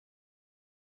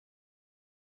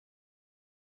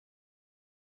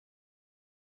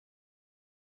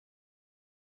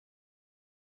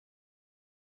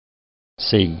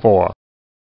C4,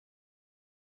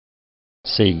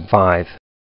 C5,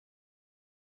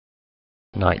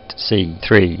 knight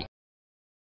C3,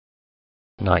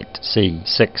 knight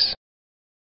C6,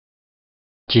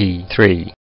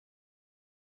 G3,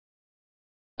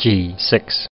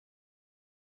 G6,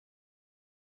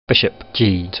 bishop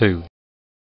G2,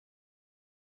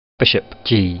 bishop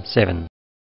G7,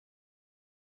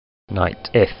 knight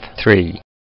F3,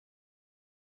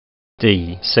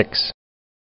 D6,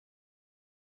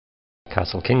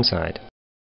 castle kingside,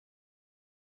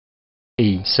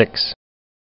 E6,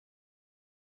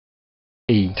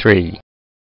 E3,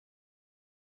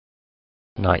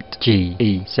 knight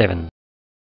G7,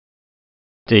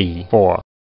 D4,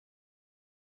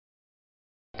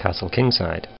 castle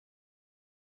kingside,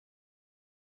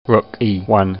 rook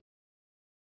E1,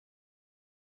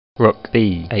 rook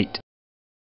B8,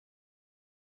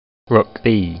 rook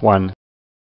B1,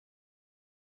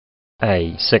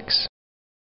 A6,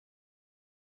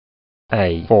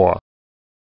 A4,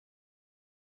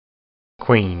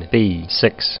 queen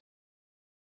B6,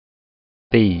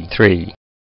 B3,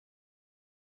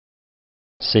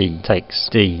 C takes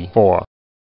D4,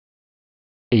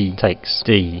 E takes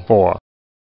D4,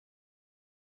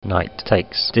 knight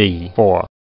takes D4,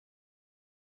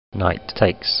 knight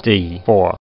takes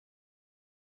D4,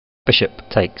 bishop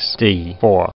takes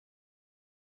D4,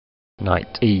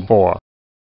 knight E4,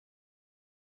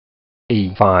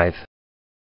 E5,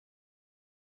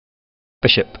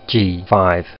 bishop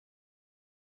G5,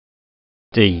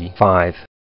 D5,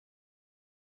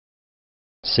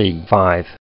 C5,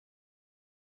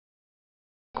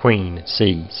 queen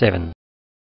C7,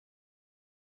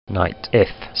 knight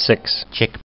F6,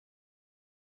 check,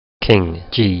 king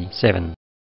G7,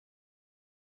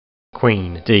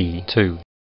 queen D2,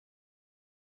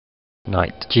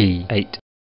 knight G8,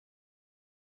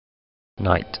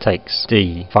 knight takes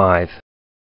D5,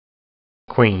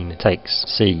 queen takes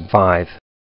C5,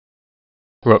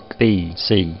 rook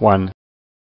BC1,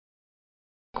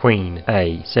 queen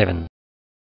A7,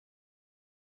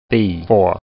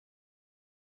 B4,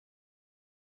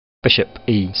 bishop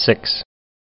E6,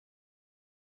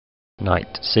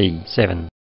 knight C7,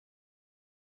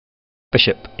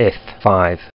 bishop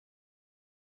F5,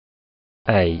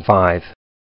 A5,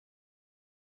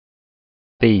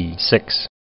 B6,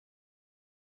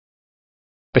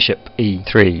 bishop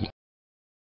E3,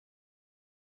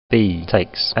 B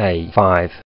takes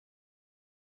A5,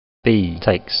 B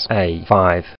takes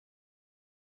A5,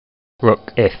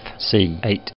 rook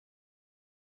FC8,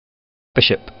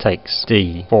 bishop takes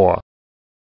D4,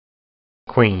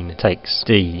 queen takes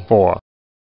D4,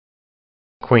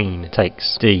 queen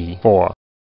takes D4,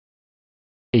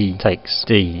 E takes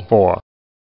D4,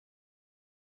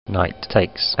 knight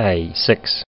takes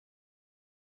A6,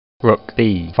 rook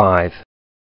B5,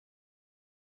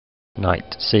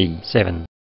 knight C7,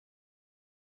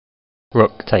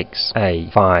 rook takes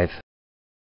A5,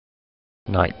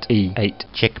 knight E8,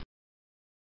 check,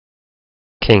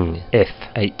 king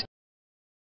F8,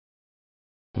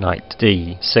 knight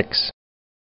D6,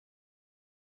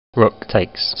 rook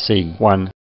takes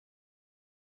C1,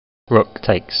 rook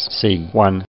takes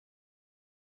C1,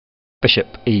 bishop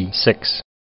E6,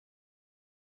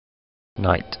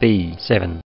 knight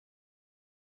B7,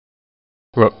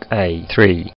 rook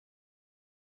A3,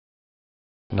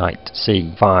 knight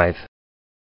C5,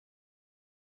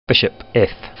 bishop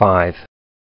F5,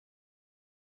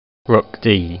 rook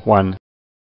D1,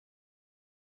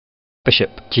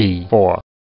 bishop G4,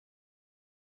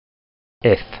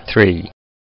 F3,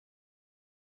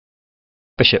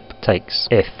 bishop takes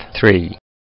F3,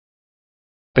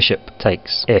 bishop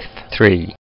takes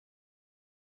F3,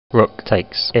 rook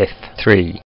takes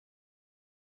F3,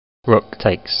 rook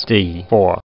takes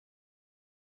D4,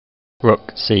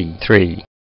 rook C3,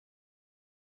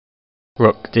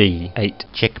 rook D8,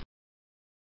 check,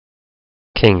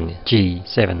 king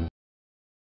G7,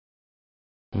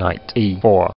 knight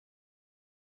E4,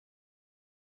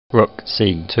 rook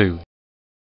C2,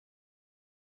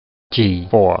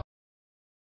 G4,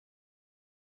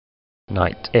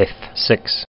 knight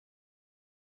F6,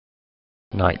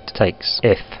 knight takes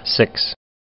F6,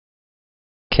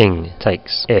 king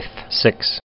takes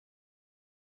F6,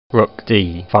 rook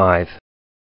D5,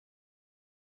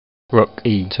 rook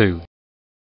E2,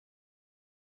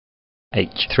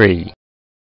 H3,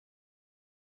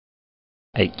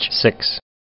 H6,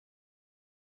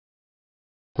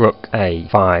 rook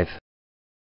A5,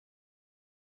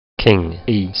 king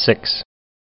E6,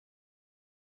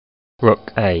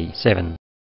 rook A7,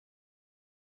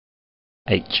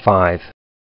 H5,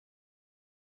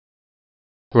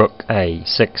 rook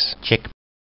A6, check,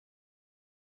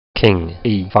 king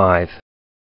E5,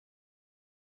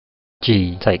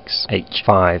 G takes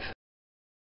h5.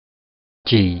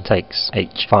 G takes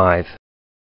h5.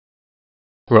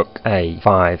 Rook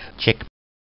a5. check,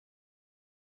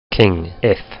 King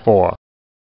f4.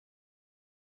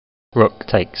 Rook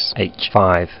takes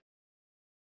h5.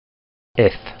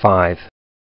 f5.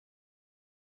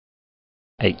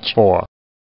 h4.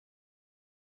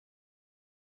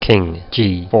 King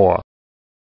g4.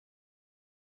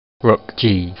 Rook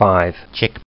g5.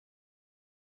 check,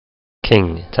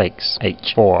 King takes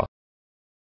h4.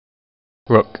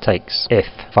 Rook takes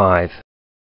f5.